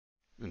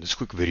In this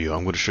quick video,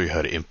 I'm going to show you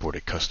how to import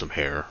a custom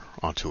hair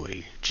onto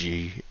a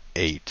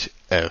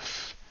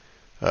G8F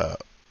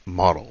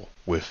model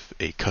with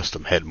a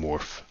custom head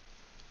morph.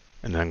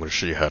 And then I'm going to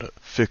show you how to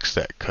fix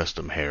that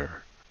custom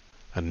hair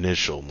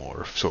initial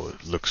morph so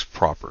it looks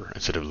proper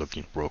instead of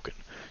looking broken.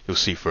 You'll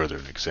see further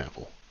in an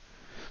example.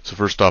 So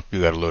first off, you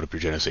got to load up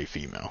your Genesee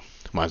female.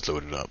 Mine's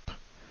loaded up.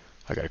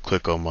 I got to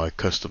click on my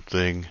custom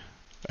thing,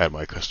 add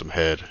my custom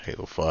head,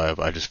 Halo 5.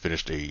 I just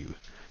finished a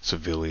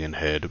civilian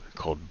head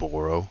called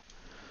Boro.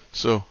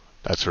 So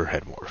that's her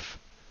head morph.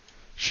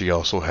 She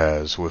also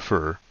has with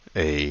her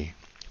a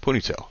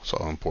ponytail, so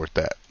I'll import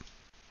that.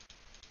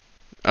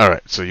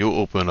 Alright, so you'll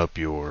open up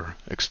your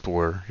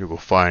Explorer, you'll go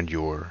find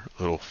your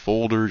little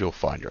folder, you'll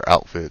find your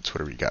outfits,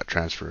 whatever you got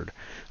transferred.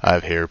 I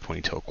have hair,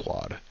 ponytail,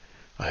 quad.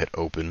 I'll hit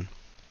open.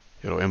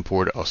 It'll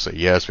import it. I'll say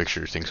yes, make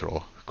sure your things are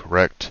all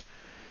correct.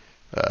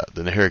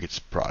 Then the hair gets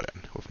brought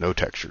in with no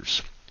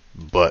textures,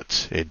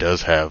 but it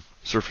does have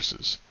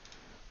surfaces.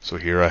 So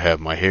here I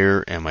have my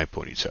hair and my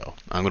ponytail.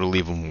 I'm going to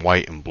leave them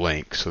white and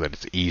blank so that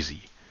it's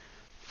easy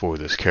for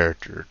this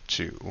character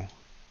to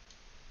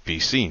be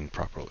seen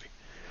properly.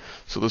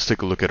 So let's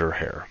take a look at her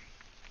hair.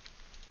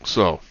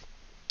 So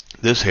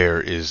this hair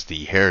is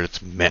the hair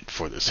that's meant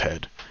for this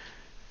head.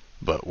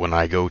 But when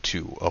I go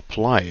to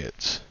apply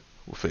it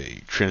with a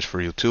transfer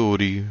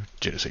utility,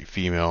 Genesee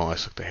female, I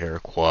select the hair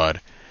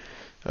quad.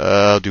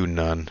 I'll do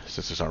none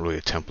since there's not really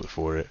a template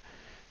for it.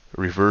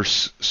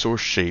 Reverse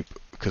source shape,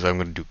 because I'm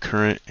going to do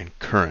current and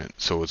current,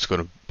 so it's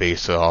going to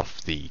base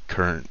off the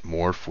current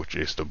morph, which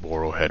is the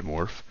Boro head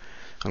morph.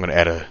 I'm going to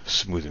add a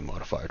smoothing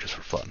modifier just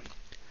for fun.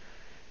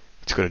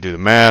 It's going to do the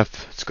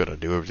math, it's going to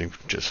do everything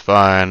just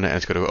fine, and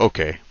it's going to go,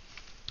 okay,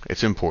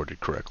 it's imported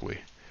correctly.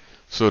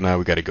 So now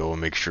we got to go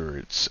and make sure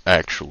it's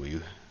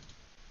actually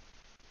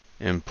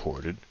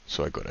imported.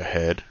 So I go to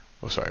head,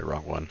 oh sorry,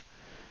 wrong one,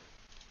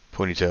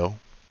 ponytail,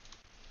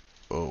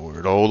 lower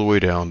it all the way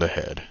down to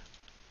head.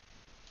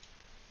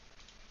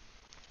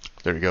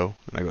 There we go.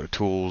 And I go to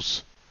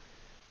tools.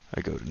 I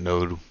go to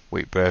node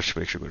weight brush.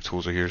 Make sure go to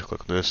tools are here.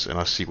 Click on this, and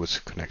I'll see what's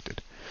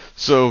connected.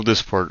 So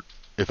this part,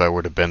 if I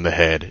were to bend the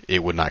head,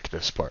 it would not get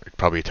this part. It'd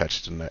probably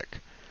attach to the neck.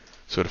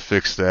 So to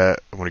fix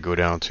that, I'm going to go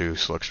down to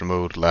selection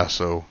mode,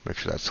 lasso. Make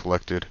sure that's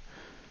selected.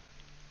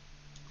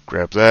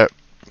 Grab that.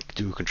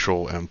 Do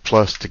Control M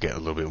plus to get a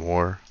little bit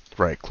more.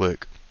 Right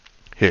click.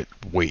 Hit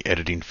weight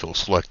editing. Fill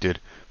selected.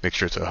 Make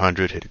sure it's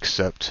 100. Hit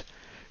accept.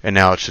 And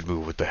now it should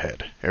move with the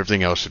head.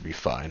 Everything else should be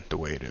fine the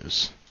way it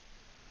is.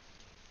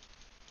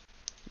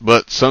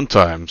 But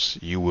sometimes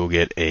you will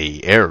get a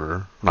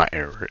error, not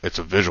error, it's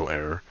a visual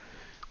error,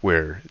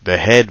 where the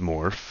head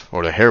morph,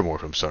 or the hair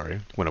morph, I'm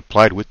sorry, when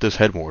applied with this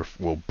head morph,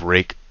 will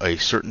break a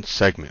certain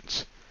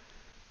segment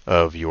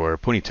of your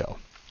ponytail,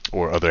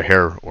 or other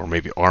hair, or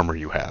maybe armor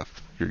you're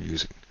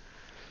using.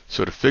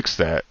 So to fix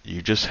that,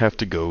 you just have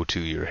to go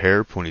to your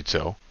hair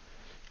ponytail,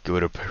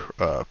 go to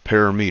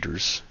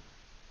parameters,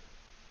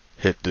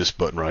 hit this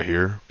button right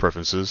here,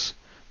 preferences,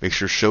 make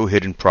sure show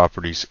hidden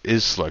properties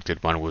is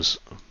selected, mine was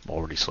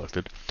already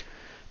selected,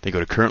 then go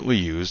to currently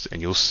used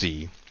and you'll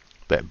see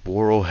that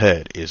Boro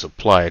head is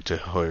applied to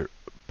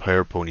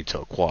hair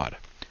ponytail quad.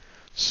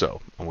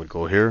 So I'm going to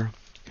go here,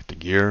 hit the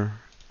gear,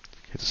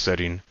 hit the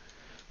setting,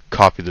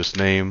 copy this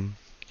name,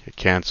 hit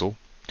cancel,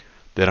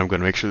 then I'm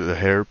going to make sure that the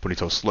hair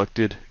ponytail is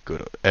selected, go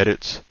to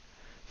edit,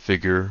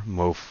 figure,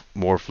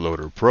 morph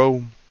loader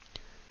pro,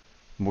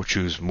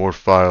 choose morph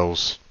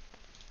files.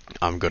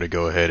 I'm going to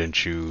go ahead and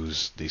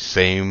choose the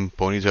same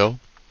ponytail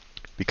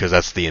because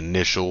that's the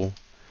initial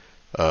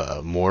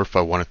morph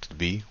I want it to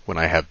be when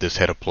I have this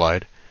head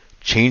applied.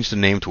 Change the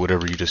name to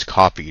whatever you just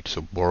copied,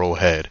 so Boro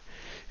head.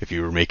 If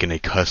you were making a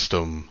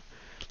custom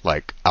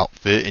like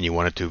outfit and you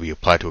want it to be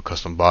applied to a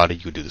custom body,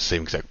 you could do the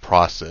same exact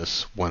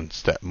process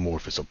once that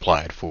morph is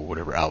applied for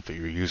whatever outfit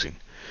you're using.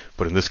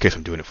 But in this case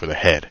I'm doing it for the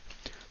head.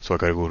 So I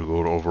got to go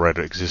to override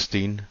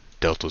existing,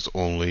 deltas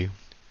only,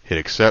 hit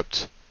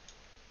accept.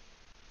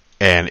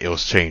 And it'll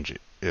change it.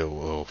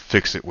 It'll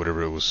fix it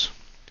whatever it was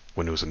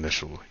when it was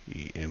initially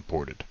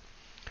imported.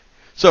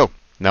 So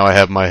now I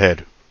have my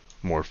head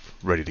morph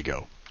ready to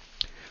go.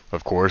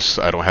 Of course,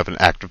 I don't have an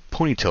active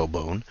ponytail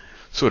bone,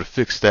 so to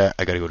fix that,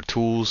 I got to go to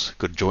Tools,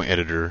 go to Joint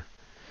Editor,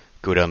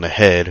 go down the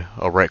head.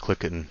 I'll right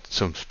click in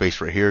some space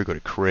right here, go to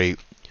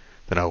Create.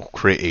 Then I'll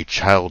create a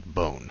child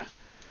bone,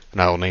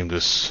 and I'll name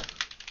this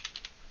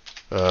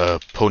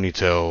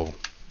Ponytail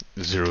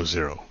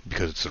 00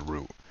 because it's a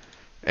root.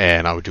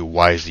 And I would do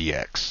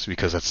YZX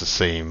because that's the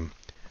same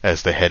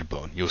as the head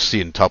bone. You'll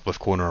see in the top left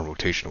corner on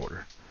rotation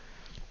order.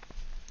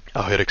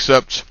 I'll hit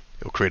accept.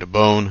 It'll create a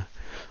bone.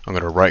 I'm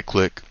going to right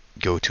click,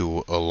 go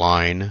to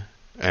align,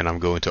 and I'm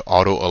going to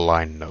auto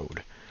align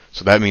node.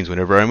 So that means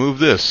whenever I move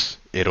this,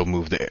 it'll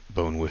move the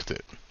bone with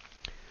it.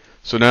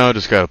 So now I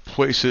just got to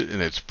place it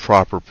in its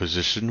proper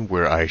position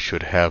where I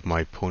should have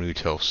my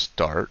ponytail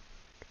start.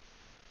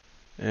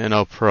 And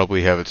I'll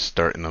probably have it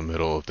start in the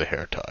middle of the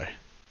hair tie.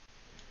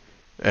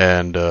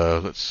 And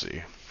let's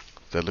see,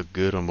 does that look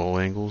good on all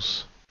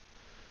angles?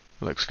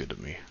 It looks good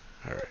to me.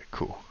 Alright,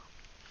 cool.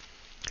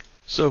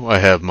 So I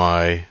have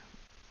my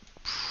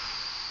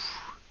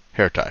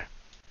hair tie.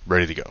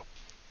 Ready to go.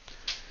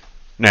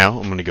 Now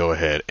I'm going to go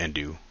ahead and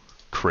do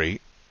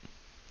create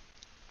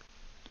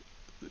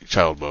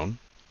child bone.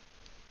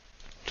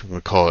 I'm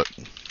going to call it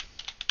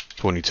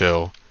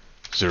ponytail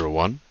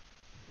 01.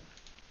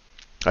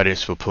 I didn't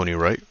spell pony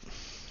right.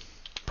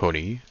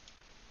 Pony.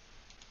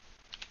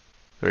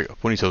 There you go.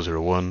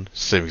 Ponytail 01.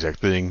 Same exact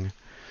thing.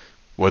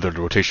 Whether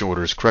the rotation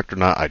order is correct or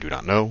not, I do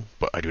not know,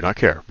 but I do not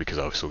care because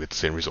I'll still get the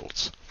same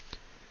results.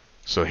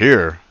 So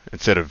here,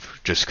 instead of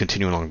just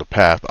continuing along the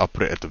path, I'll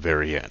put it at the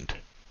very end.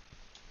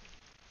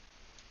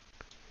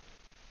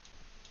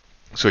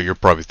 So you're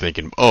probably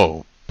thinking,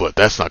 oh, but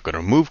that's not going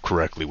to move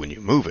correctly when you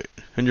move it.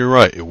 And you're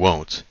right, it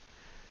won't.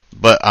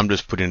 But I'm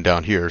just putting it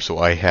down here so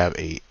I have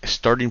a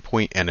starting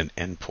point and an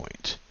end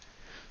point.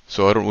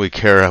 So I don't really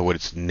care what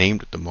it's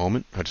named at the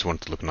moment. I just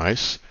want it to look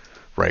nice.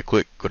 Right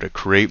click, go to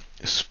create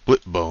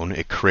split bone.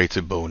 It creates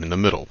a bone in the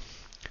middle.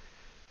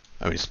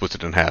 I mean, it splits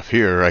it in half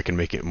here. I can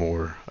make it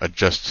more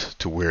adjust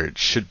to where it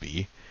should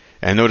be.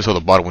 And notice how the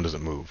bottom one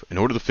doesn't move. In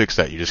order to fix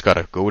that, you just got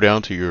to go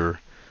down to your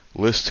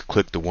list,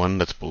 click the one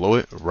that's below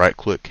it, right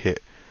click,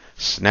 hit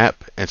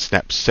snap, and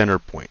snap center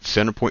point.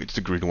 Center point is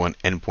the green one,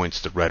 end point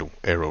is the red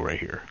arrow right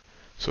here.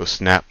 So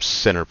snap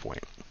center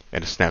point,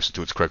 and it snaps it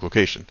to its correct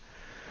location.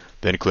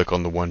 Then click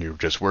on the one you're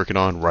just working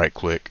on, right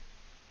click,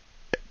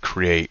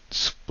 create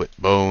split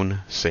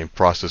bone, same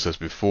process as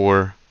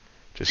before.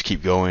 Just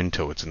keep going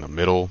until it's in the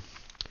middle.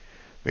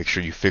 Make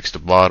sure you fix the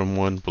bottom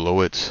one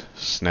below it,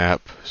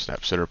 snap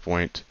center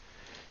point,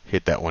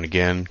 hit that one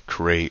again,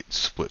 create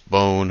split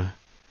bone,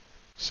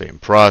 same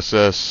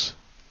process.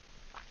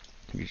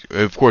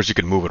 Of course you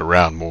can move it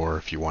around more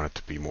if you want it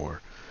to be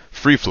more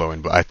free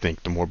flowing, but I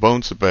think the more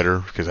bones the better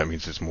because that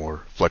means there's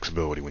more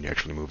flexibility when you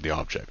actually move the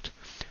object.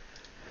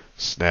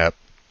 Snap,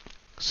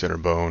 center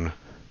bone,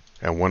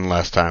 and one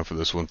last time for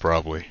this one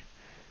probably.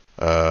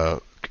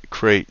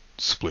 Create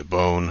split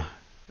bone,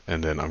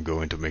 and then I'm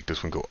going to make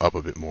this one go up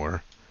a bit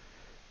more.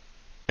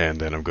 And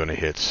then I'm going to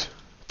hit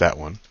that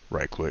one,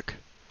 right click,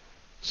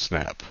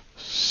 snap,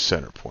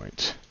 center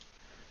point.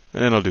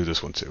 And I'll do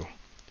this one too.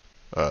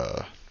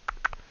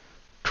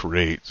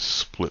 Create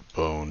split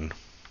bone.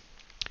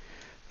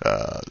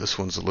 This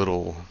one's a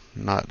little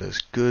not as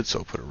good, so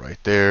I'll put it right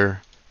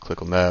there.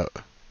 Click on that,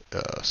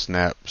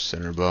 snap,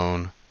 center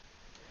bone.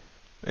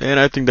 And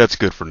I think that's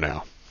good for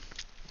now.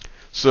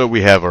 So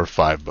we have our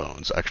 5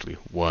 bones. Actually,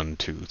 1,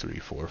 2, 3,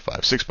 4,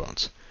 5, 6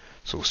 bones.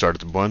 So we'll start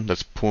at the one.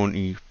 That's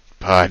pony.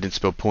 I didn't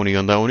spell pony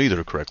on that one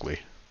either correctly.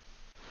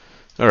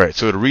 Alright,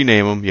 so to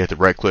rename them, you have to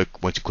right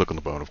click, once you click on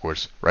the bone, of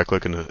course. Right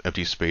click in the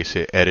empty space,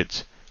 hit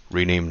edit,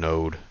 rename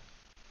node.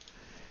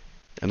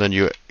 And then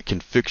you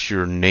can fix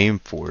your name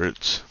for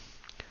it.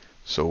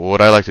 So what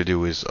I like to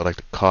do is I like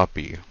to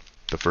copy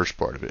the first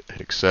part of it,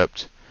 hit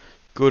accept,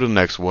 go to the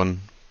next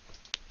one,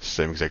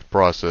 same exact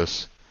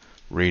process,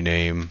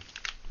 rename,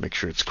 make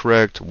sure it's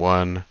correct,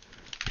 1, make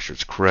sure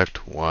it's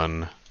correct,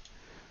 1,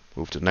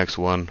 move to the next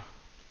one,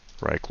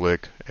 right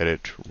click,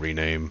 edit,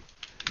 rename,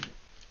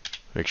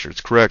 make sure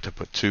it's correct, I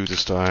put 2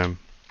 this time,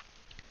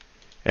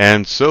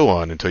 and so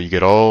on until you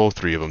get all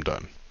 3 of them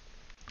done.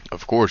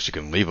 Of course you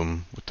can leave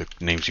them with the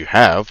names you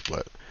have,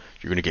 but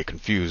you're going to get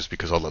confused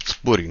because all that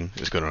splitting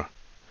is going to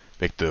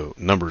make the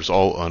numbers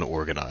all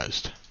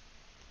unorganized.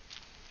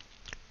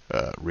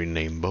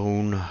 Rename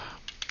bone.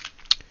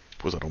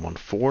 Was that on 1,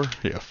 4?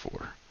 Yeah,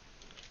 4.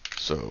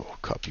 So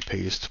copy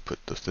paste,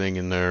 put the thing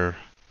in there.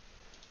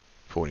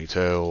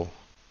 Ponytail.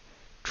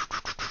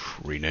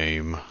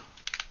 Rename.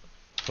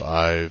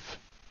 5.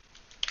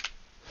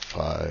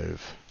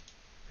 5.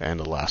 And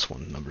the last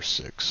one, number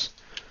 6.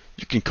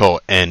 You can call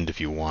it end if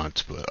you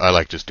want, but I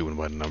like just doing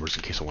by the numbers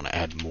in case I want to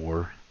add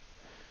more.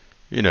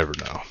 You never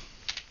know.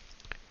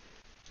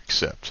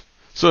 Accept.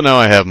 So now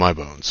I have my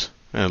bones,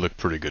 and it look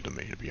pretty good to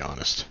me, to be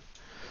honest.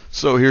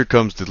 So here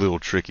comes the little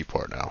tricky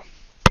part now.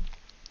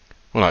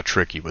 Well, not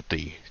tricky, but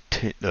the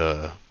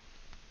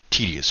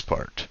tedious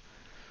part.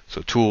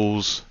 So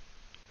tools,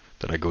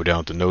 then I go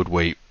down to node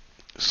weight,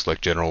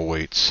 select general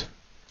weights,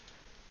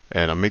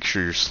 and I'll make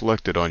sure you're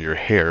selected on your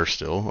hair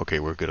still. Okay,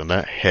 we're good on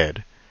that.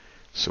 Head.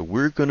 So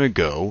we're going to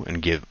go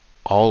and give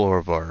all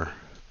of our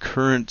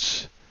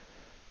current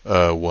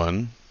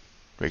one,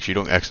 make sure you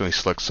don't accidentally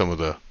select some of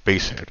the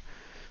base head.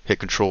 Hit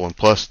Control and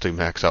plus to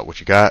max out what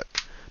you got.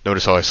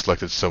 Notice how I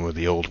selected some of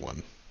the old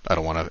one. I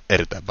don't want to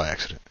edit that by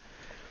accident.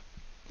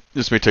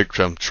 This may take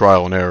some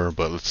trial and error,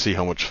 but let's see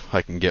how much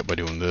I can get by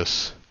doing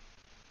this.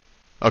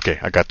 Okay,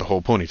 I got the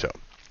whole ponytail.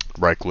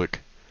 Right click.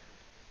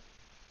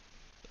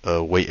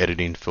 Weight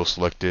editing, fill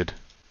selected.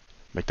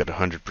 Make that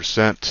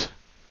 100%.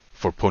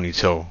 For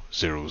ponytail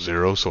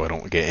 00, so I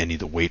don't get any of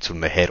the weights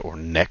from the head or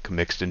neck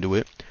mixed into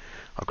it.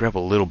 I'll grab a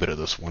little bit of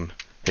this one,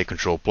 hit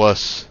Control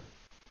plus,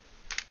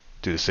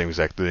 do the same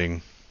exact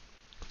thing,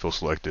 fill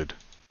selected,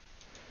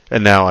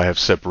 and now I have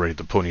separated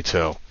the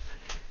ponytail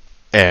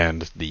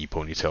and the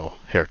ponytail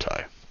hair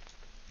tie.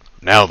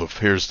 Now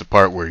here's the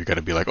part where you're going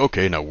to be like,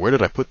 okay, now where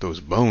did I put those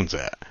bones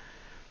at?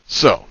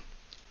 So,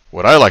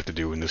 what I like to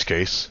do in this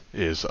case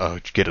is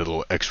get a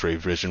little X-ray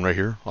vision right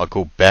here. I'll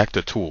go back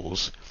to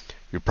tools.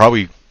 You're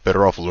probably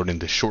better off learning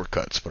the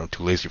shortcuts, but I'm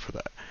too lazy for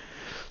that.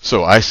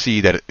 So I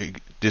see that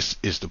this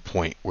is the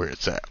point where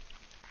it's at.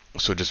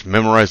 So just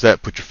memorize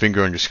that, put your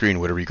finger on your screen,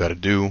 whatever you got to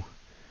do.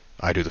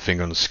 I do the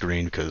finger on the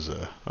screen because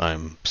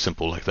I'm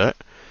simple like that.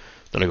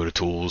 Then I go to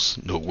Tools,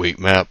 Note Weight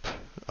Map.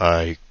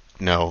 I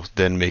now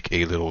then make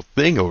a little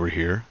thing over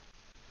here.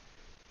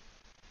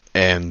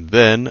 And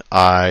then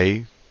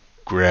I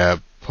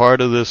grab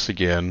part of this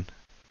again.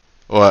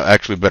 Well,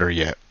 actually, better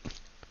yet.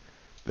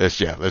 Let's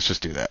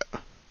just do that.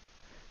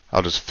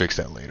 I'll just fix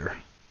that later.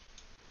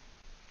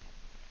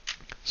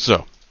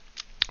 So,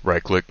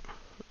 right click,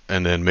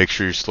 and then make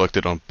sure you select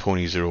it on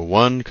Pony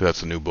 01, because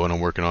that's the new bone I'm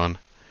working on.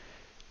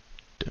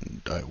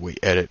 Then I weight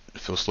edit,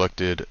 fill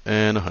selected,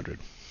 and 100.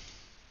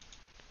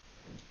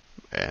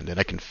 And then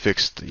I can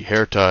fix the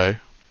hair tie.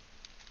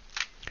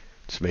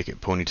 Let's make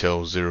it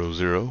Ponytail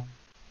 00.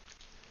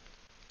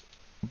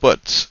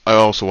 But I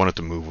also want it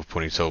to move with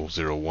Ponytail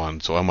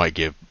 01, so I might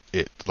give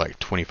it like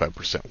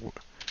 25%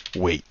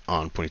 weight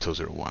on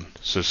Ponytail 01.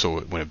 So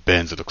when it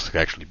bends, it looks like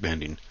actually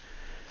bending.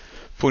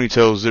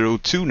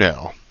 Ponytail 02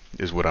 now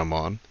is what I'm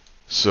on.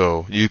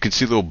 So you can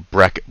see the little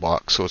bracket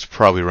box, so it's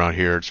probably around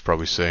here, it's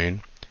probably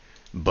saying.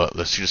 But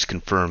let's just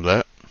confirm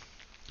that.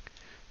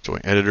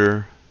 Join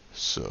editor.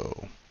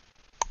 So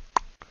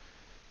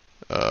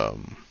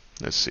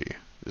let's see.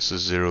 This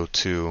is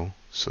 02,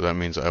 so that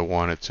means I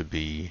want it to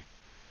be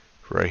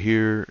right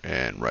here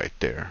and right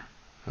there.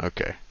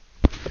 Okay.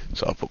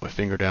 So I'll put my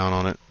finger down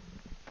on it.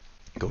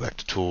 Go back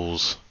to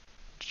Tools.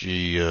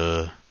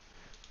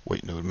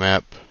 Weight Node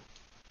Map.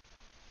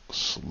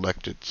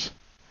 Select it.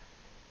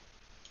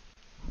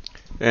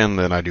 And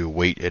then I do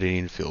weight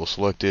editing, fill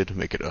selected,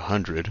 make it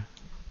 100.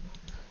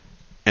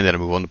 And then I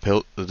move on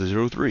to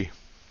the 03.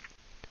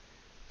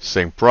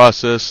 Same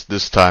process.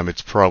 This time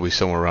it's probably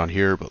somewhere around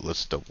here, but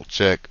let's double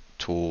check.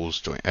 Tools,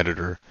 join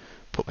editor,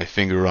 put my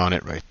finger on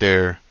it right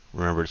there.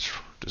 Remember,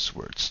 this is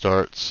where it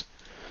starts.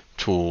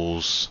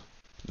 Tools,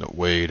 note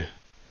weight,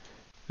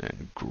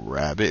 and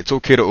grab it. It's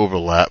okay to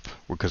overlap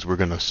because we're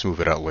going to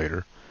smooth it out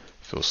later.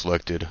 Fill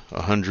selected,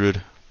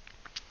 100.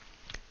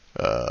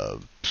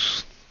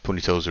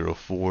 Ponytail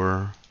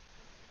 04.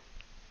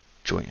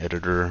 Join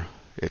editor.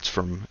 It's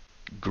from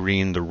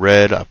green to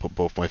red. I put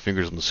both my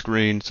fingers on the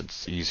screen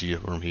since it's easier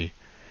for me.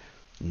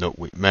 Note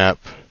weight map.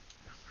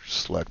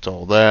 Select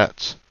all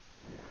that.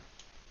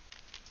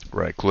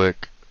 Right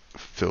click.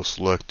 Fill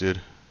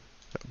selected.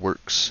 That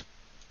works.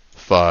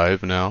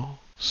 5 now.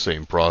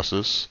 Same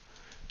process.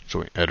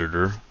 Join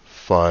editor.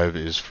 5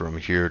 is from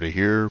here to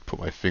here. Put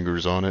my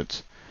fingers on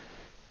it.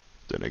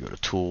 Then I go to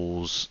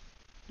Tools.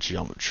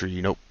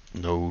 Geometry. Nope.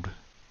 Node.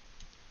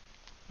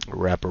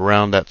 Wrap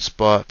around that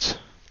spot.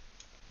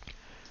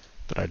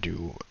 Then I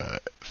do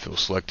fill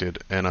selected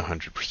and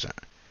 100%.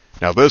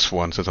 Now this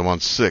one, since I'm on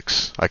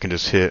 6, I can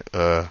just hit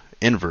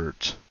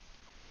invert.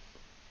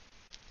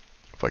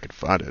 If I can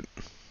find it.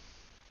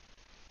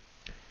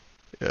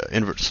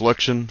 Invert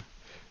selection,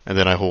 and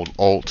then I hold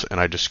Alt and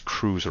I just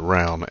cruise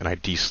around and I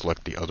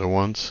deselect the other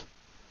ones.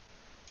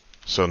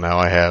 So now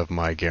I have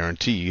my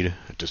guaranteed.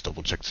 Just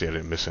double check to see I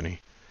didn't miss any.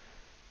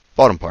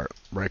 Bottom part,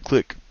 right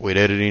click, weight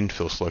editing,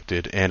 fill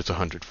selected, and it's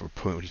 100 for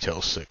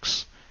Ponytail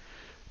 6.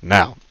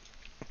 Now,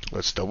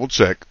 let's double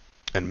check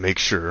and make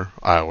sure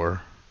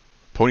our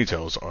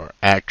ponytails are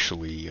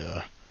actually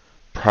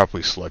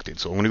properly selected.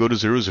 So I'm going to go to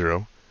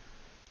 00.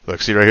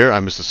 Look, see right here, I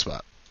missed a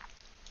spot.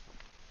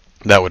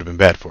 That would have been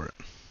bad for it.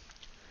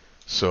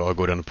 So I'll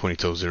go down to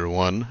Ponytail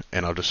 01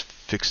 and I'll just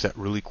fix that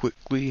really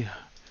quickly.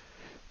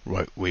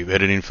 Right, wave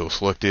editing, fill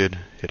selected,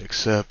 hit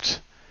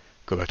accept.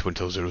 Go back to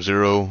Ponytail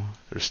 00.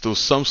 There's still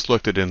some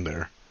selected in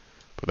there,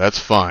 but that's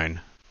fine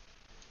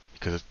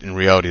because in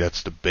reality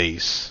that's the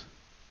base.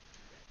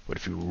 But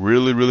if you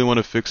really, really want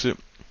to fix it,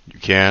 you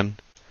can.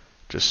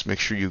 Just make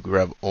sure you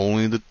grab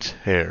only the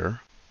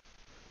hair,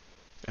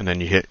 and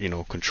then you hit,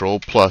 Control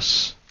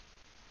plus,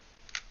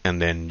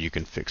 and then you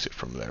can fix it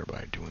from there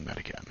by doing that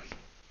again.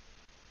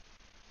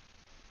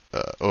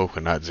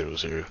 Not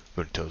 00,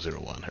 but until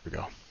 01. There we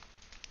go.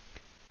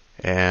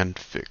 And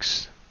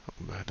fix.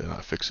 I did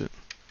not fix it.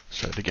 Let's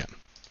try it again.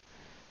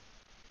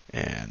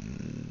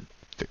 And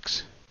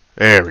fix.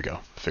 There we go.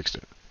 Fixed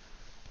it.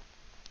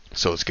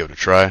 So let's give it a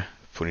try.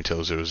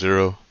 Ponytail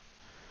 00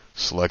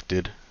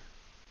 selected.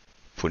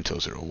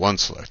 Ponytail 01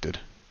 selected.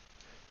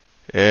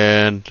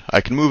 And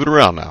I can move it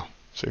around now.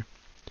 See?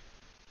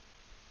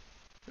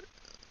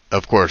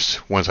 Of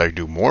course, once I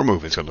do more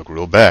movement, it's going to look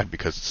real bad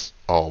because it's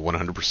all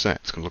 100%.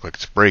 It's going to look like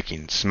it's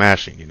breaking,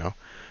 smashing,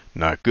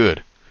 Not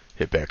good.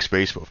 Hit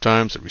backspace both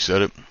times to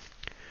reset it.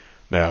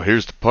 Now,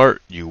 here's the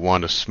part you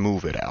want to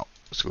smooth it out.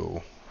 Let's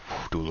go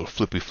do a little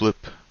flippy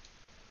flip.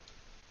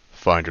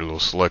 Find your little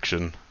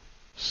selection.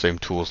 Same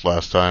tool as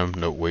last time,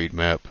 note weight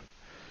map.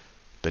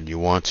 Then you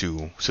want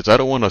to, since I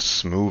don't want to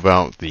smooth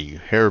out the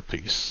hair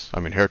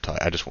tie,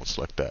 I just won't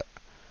select that.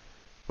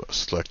 But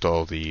select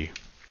all the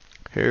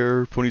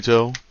hair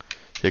ponytail.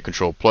 Hit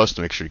Control plus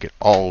to make sure you get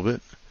all of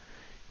it.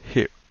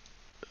 Hit,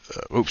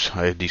 oops,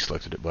 I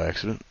deselected it by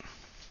accident.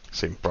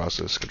 Same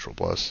process, Control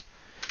plus.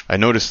 I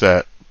noticed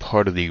that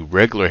part of the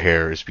regular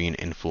hair is being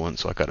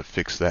influenced, so I gotta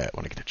fix that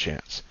when I get a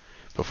chance.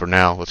 But for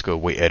now, let's go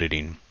weight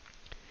editing.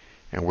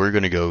 And we're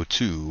gonna go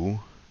to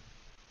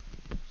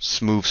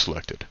smooth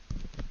selected.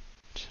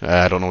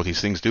 I don't know what these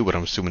things do, but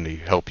I'm assuming they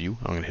help you.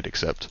 I'm gonna hit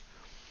accept.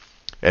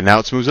 And now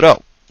it smooths it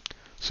out.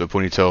 So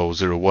ponytail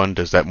 01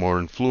 does that more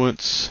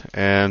influence,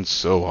 and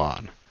so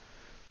on.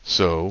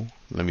 So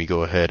let me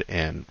go ahead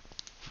and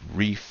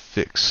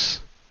refix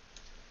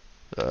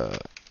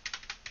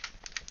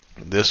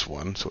this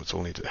one, so it's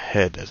only the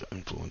head that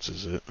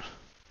influences it.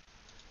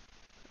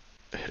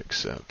 Hit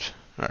accept.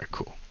 Alright,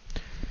 cool.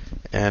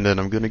 And then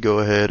I'm going to go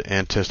ahead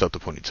and test out the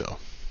ponytail.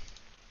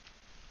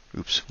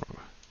 Oops.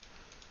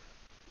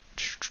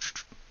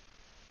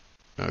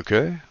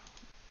 Okay.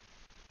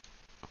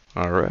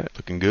 Alright,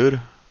 looking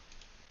good.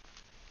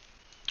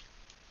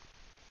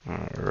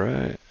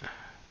 Alright.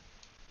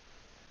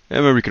 And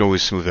remember, you can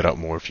always smooth it out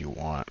more if you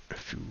want,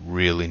 if you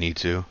really need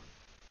to.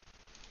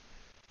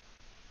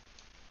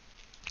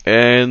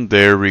 And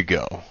there we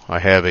go. I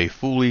have a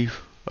fully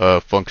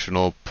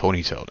functional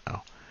ponytail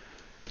now.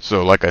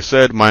 So like I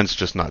said, mine's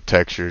just not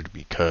textured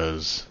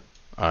because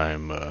I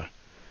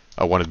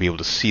want to be able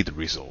to see the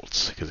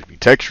results. Because if you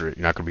texture it,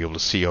 you're not going to be able to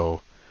see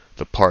all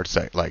the parts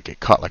that like get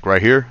caught. Like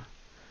right here,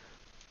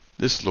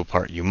 this little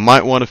part you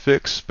might want to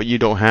fix, but you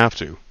don't have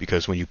to,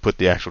 because when you put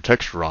the actual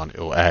texture on,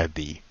 it'll add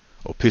the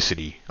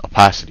opacity,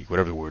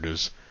 whatever the word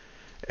is,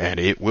 and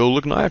it will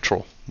look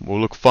natural. It will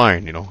look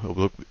fine, you know. It'll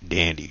look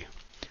dandy.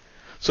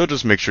 So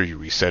just make sure you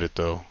reset it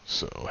though.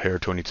 So hair,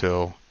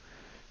 ponytail.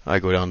 I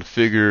go down to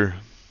figure.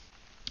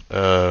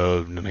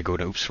 Then I go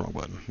down. Oops, wrong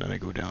button. Then I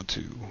go down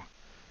to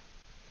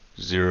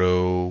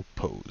 0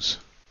 pose,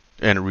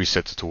 and it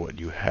resets it to what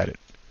you had it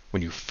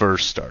when you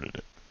first started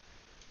it.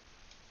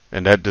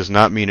 And that does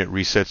not mean it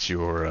resets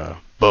your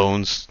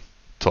bones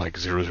to like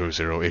 0, 0,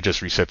 0. It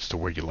just resets to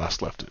where you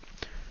last left it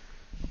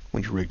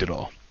when you rigged it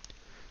all.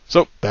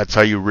 So that's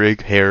how you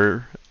rig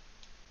hair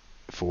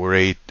for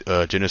a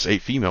Genesis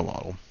 8 female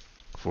model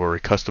for a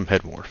custom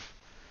head morph.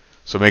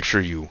 So make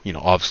sure you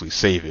obviously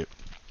save it.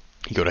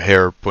 You go to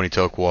hair,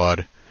 ponytail,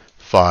 quad,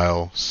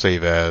 file,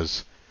 save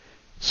as,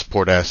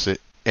 support asset,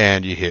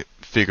 and you hit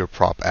figure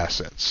prop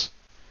assets.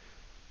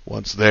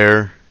 Once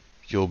there,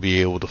 you'll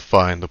be able to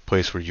find the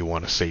place where you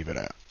want to save it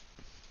at.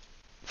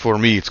 For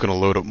me, it's going to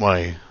load up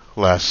my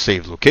last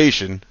saved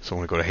location, so I'm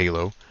going to go to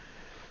Halo.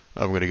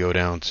 I'm going to go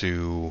down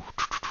to...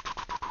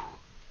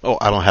 Oh,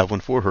 I don't have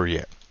one for her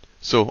yet.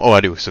 So,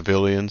 I do.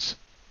 Civilians.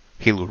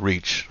 Halo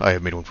Reach. I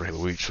have made one for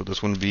Halo Reach, so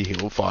this one would be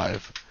Halo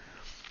 5.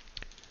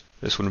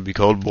 This one would be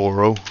called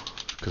Boro,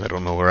 because I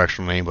don't know her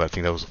actual name, but I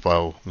think that was the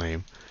file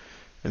name.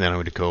 And then I'm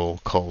going to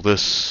call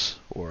this,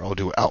 or I'll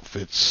do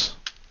outfits.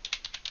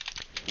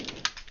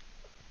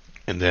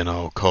 And then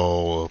I'll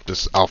call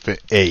this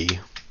outfit A,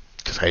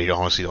 because I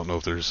honestly don't know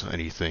if there's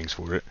any things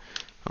for it.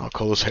 I'll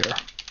call this hair.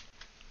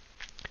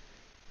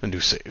 And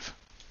do save.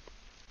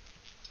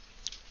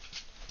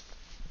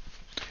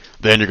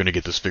 Then you're going to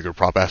get this figure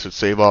prop asset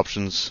save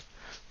options.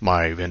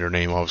 My vendor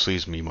name obviously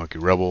is me, Monkey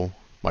Rebel.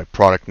 My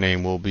product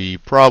name will be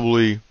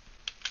probably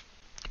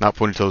not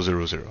ponytail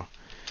 00.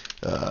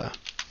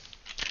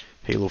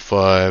 Halo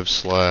 5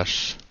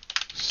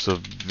 /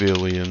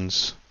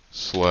 civilians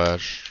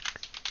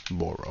 /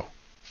 Boro.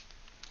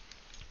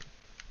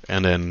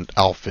 And then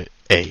outfit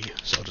A.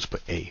 So I'll just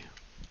put A.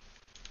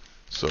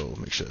 So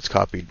make sure that's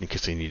copied in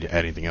case they need to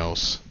add anything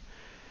else.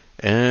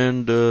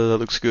 And that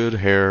looks good.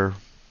 Hair.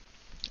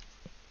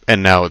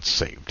 And now it's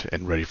saved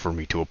and ready for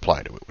me to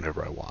apply to it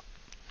whenever I want.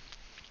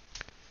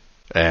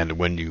 And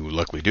when you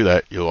luckily do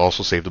that, you'll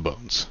also save the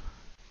bones.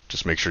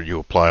 Just make sure you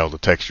apply all the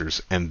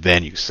textures and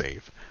then you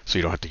save, so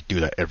you don't have to do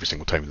that every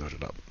single time you load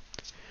it up.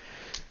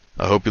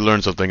 I hope you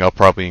learned something. I'll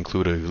probably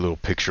include a little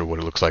picture of what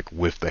it looks like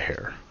with the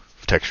hair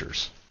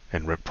textures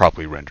and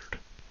properly rendered.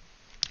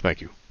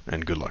 Thank you,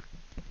 and good luck.